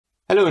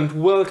Hello and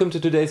welcome to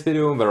today's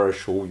video where I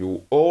show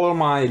you all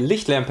my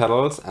Lichtlaerm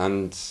pedals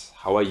and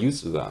how I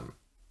use them.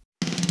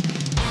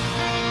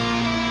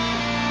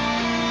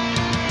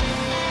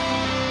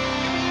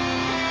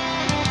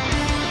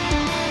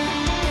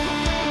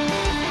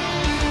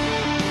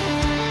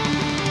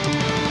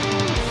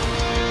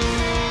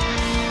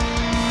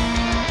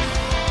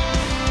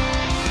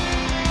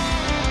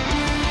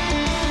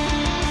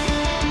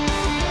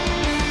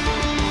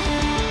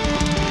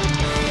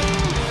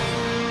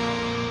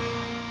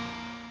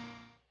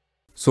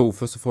 So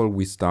first of all,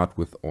 we start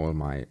with all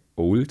my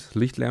old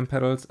Lichtlaerm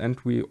pedals, and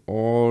we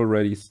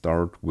already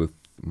start with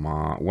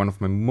one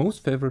of my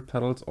most favorite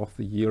pedals of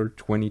the year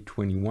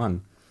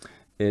 2021.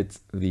 It's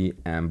the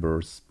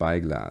Amber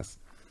Spyglass.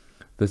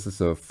 This is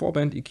a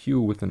 4-band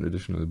EQ with an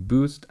additional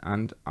boost,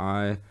 and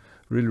I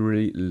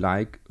really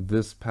like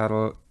this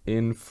pedal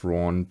in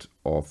front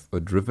of a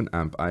driven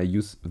amp. I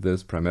use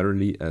this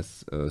primarily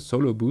as a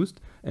solo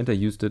boost, and I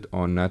used it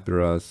on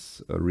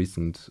Nightbearer's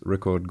recent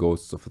record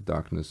Ghosts of the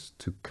Darkness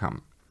to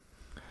Come.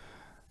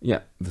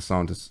 Yeah, the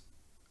sound is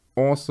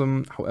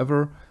awesome.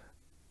 However,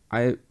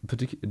 I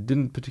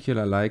didn't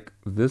particularly like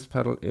this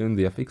pedal in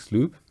the FX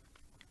loop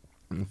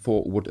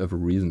for whatever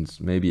reasons.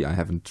 Maybe I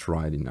haven't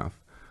tried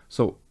enough.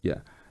 So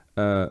yeah,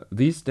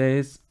 these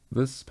days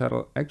this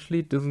pedal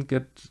actually doesn't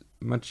get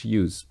much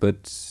use,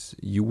 but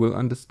you will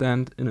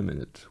understand in a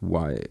minute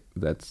why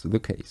that's the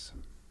case.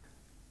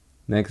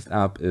 Next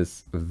up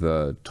is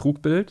the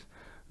Trugbild.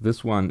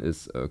 This one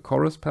is a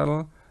chorus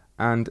pedal,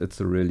 and it's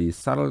a really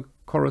subtle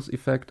chorus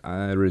effect.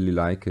 I really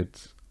like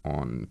it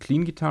on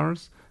clean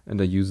guitars,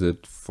 and I use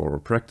it for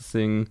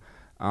practicing.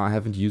 I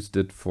haven't used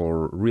it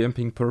for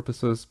reamping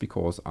purposes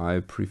because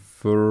I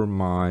prefer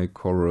my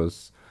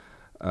chorus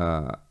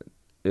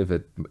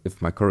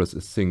if my chorus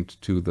is synced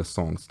to the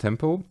song's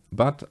tempo,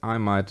 but I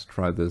might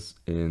try this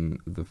in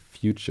the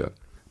future.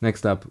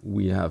 Next up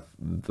we have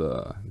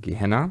the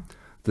Gehenna.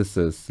 This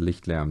is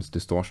Lichtlaerm's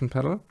distortion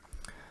pedal,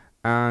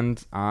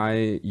 and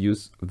I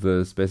use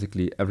this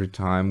basically every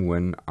time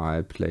when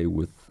I play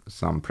with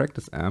some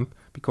practice amp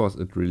because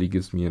it really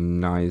gives me a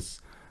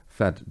nice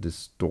fat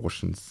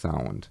distortion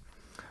sound.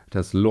 It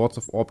has lots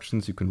of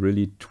options. You can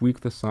really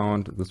tweak the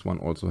sound. This one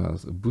also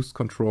has a boost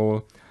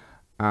control,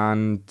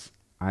 and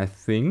I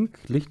think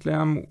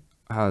Lichtlaerm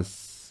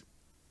has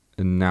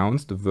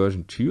announced a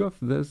version 2 of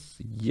this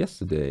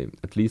yesterday,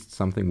 at least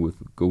something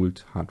with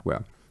gold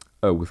hardware,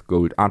 with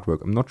gold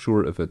artwork. I'm not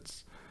sure if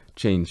it's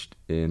changed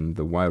in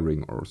the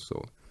wiring or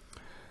so.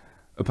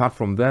 Apart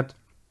from that,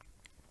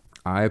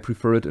 I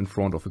prefer it in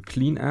front of a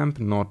clean amp,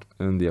 not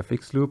in the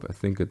FX loop. I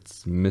think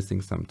it's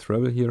missing some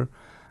treble here.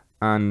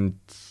 And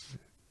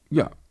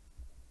yeah,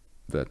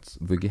 that's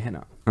the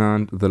Gehenna.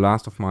 And the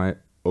last of my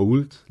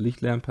old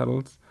Lichtlaerm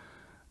pedals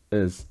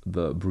is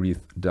the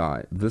Breathe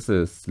Die. This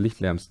is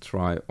Lichtlaerm's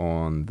try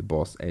on the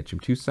Boss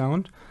HM2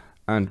 sound,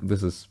 and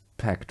this is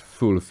packed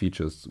full of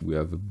features. We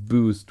have a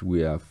boost,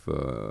 we have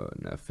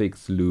an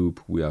FX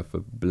loop, we have a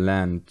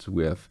blend,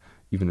 we have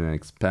even an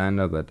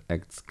expander that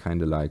acts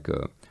kind of like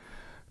a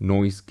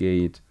noise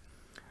gate.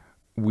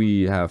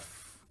 We have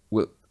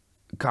a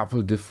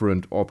couple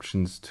different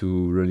options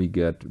to really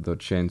get the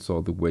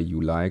chainsaw the way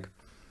you like.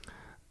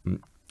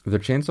 The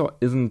chainsaw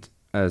isn't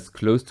as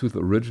close to the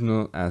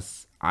original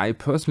as I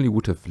personally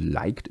would have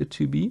liked it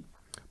to be,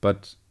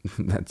 but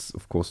that's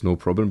of course no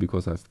problem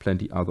because I have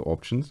plenty other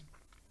options.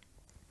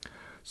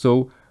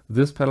 So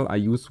this pedal I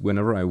use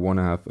whenever I want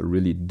to have a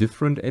really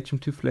different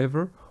HM2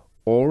 flavor,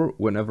 or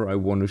whenever I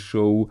want to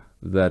show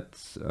that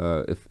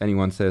if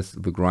anyone says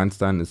the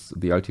Grindstein is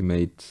the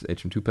ultimate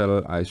HM2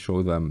 pedal, I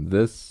show them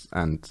this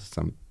and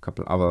some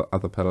couple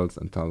other pedals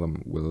and tell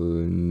them, well,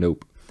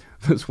 nope,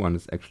 this one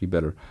is actually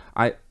better.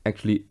 I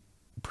actually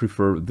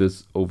prefer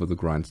this over the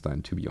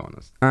Grindstein, to be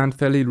honest. And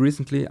fairly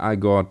recently I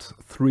got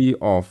 3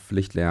 of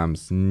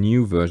Lichtlaerm's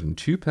new version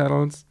 2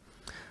 pedals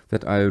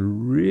that I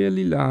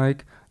really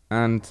like.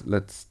 And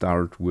let's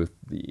start with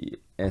the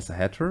Acer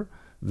Hatter.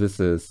 This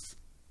is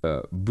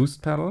a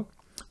boost pedal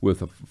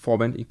with a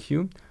 4-band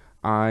EQ.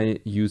 I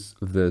use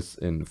this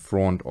in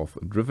front of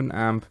a driven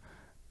amp,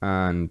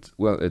 and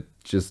well, it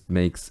just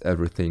makes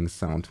everything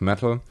sound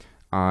metal.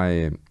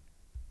 I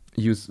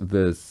use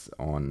this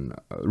on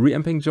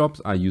reamping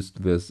jobs. I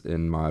used this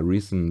in my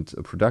recent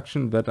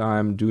production that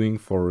I'm doing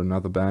for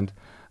another band,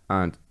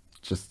 and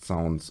just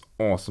sounds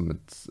awesome.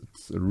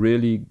 It's a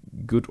really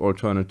good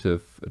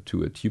alternative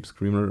to a tube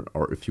screamer,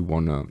 or if you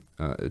want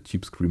a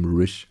tube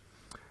screamer-ish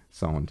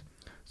sound.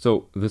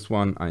 So this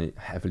one I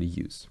heavily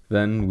use.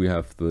 Then we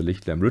have the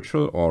Lichtlaerm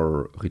Ritual,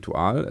 or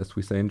Ritual as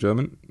we say in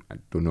German. I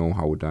don't know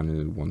how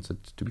Daniel wants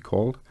it to be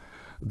called.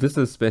 This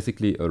is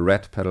basically a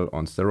red pedal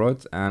on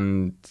steroids,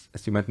 and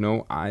as you might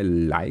know, I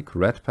like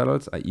red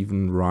pedals. I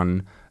even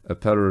run a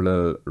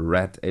parallel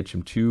red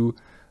HM2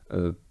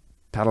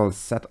 pedal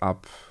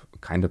setup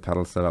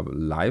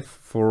live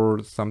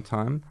for some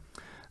time,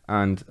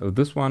 and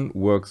this one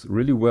works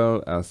really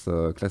well as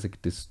a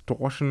classic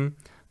distortion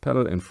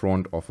pedal in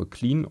front of a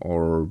clean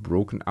or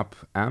broken up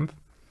amp.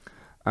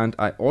 And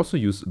I also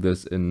use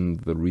this in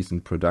the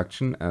recent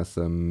production as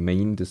a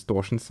main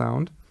distortion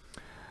sound.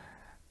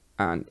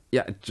 And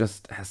yeah, it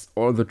just has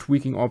all the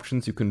tweaking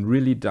options. You can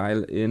really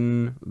dial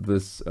in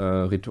this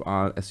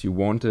ritual as you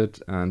want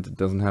it, and it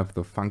doesn't have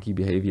the funky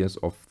behaviors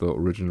of the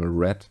original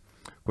Red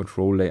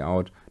control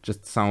layout.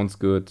 Just sounds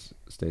good,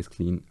 stays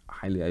clean.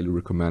 Highly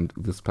recommend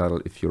this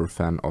pedal if you're a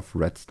fan of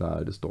Red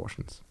style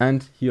distortions.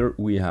 And here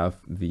we have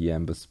the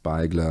Amber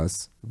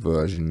Spyglass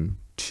version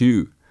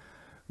 2.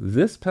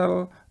 This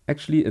pedal,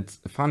 actually it's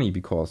funny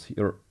because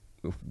here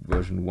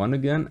version 1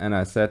 again, and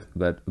I said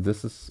that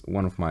this is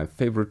one of my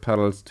favorite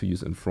pedals to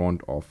use in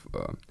front of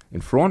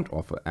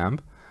an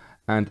amp,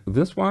 and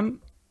this one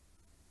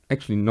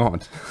actually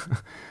not,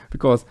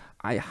 because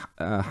I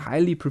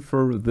highly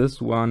prefer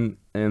this one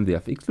in the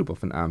FX loop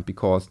of an amp,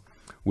 because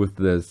with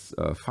this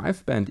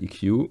 5-band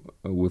EQ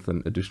with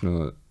an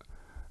additional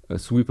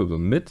sweepable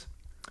mid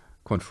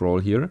control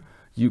here,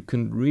 you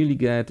can really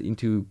get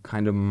into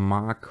kind of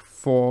Mark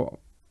 4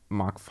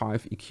 Mark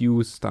 5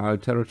 EQ style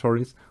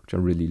territories, which I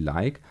really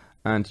like,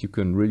 and you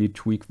can really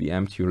tweak the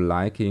amp to your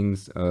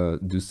likings,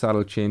 do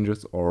subtle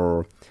changes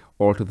or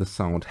alter the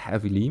sound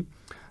heavily,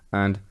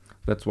 and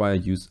that's why I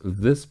use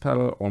this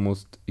pedal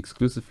almost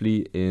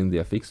exclusively in the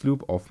FX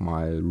loop of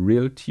my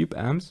real tube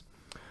amps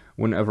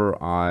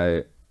whenever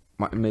I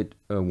might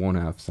want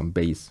to have some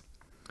bass.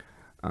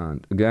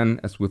 And again,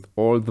 as with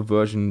all the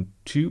version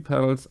 2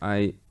 pedals,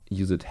 I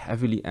use it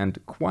heavily and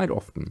quite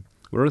often.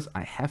 Whereas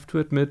I have to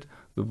admit,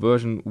 the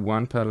version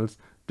 1 pedals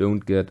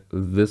don't get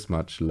this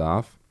much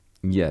love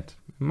yet.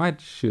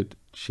 Should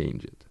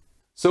change it.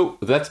 So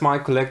that's my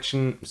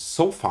collection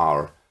so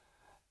far.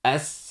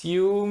 As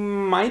you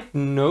might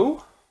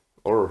know,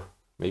 or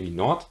maybe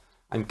not,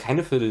 I'm kind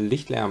of a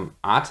Lichtlaerm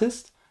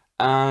artist,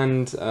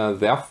 and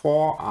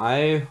therefore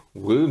I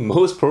will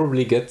most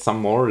probably get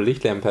some more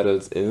Lichtlaerm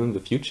pedals in the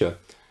future.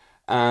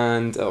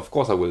 And of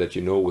course I will let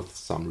you know with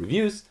some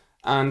reviews,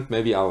 and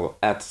maybe I'll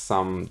add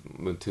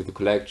some to the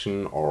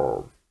collection,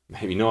 or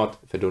maybe not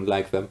if I don't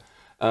like them.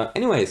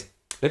 Anyways,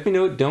 let me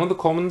know down in the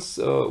comments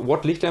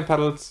what Lichtlaerm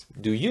pedals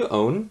do you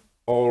own,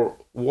 or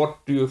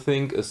what do you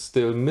think is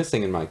still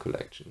missing in my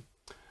collection?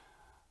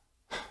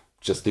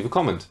 Just leave a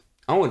comment.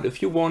 Oh, and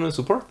if you want to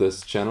support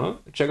this channel,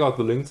 check out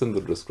the links in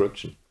the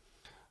description.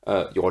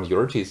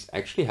 Audiority is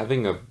actually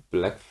having a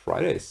Black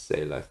Friday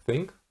sale, I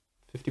think.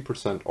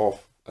 50%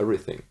 off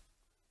everything.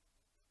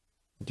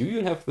 Do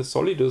you have the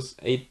Solidus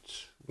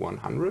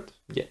 8100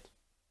 yet?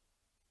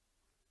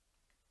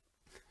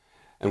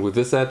 And with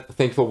this said,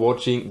 thank you for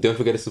watching. Don't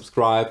forget to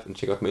subscribe and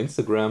check out my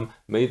Instagram.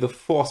 May the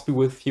force be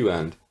with you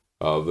and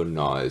have a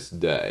nice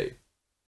day.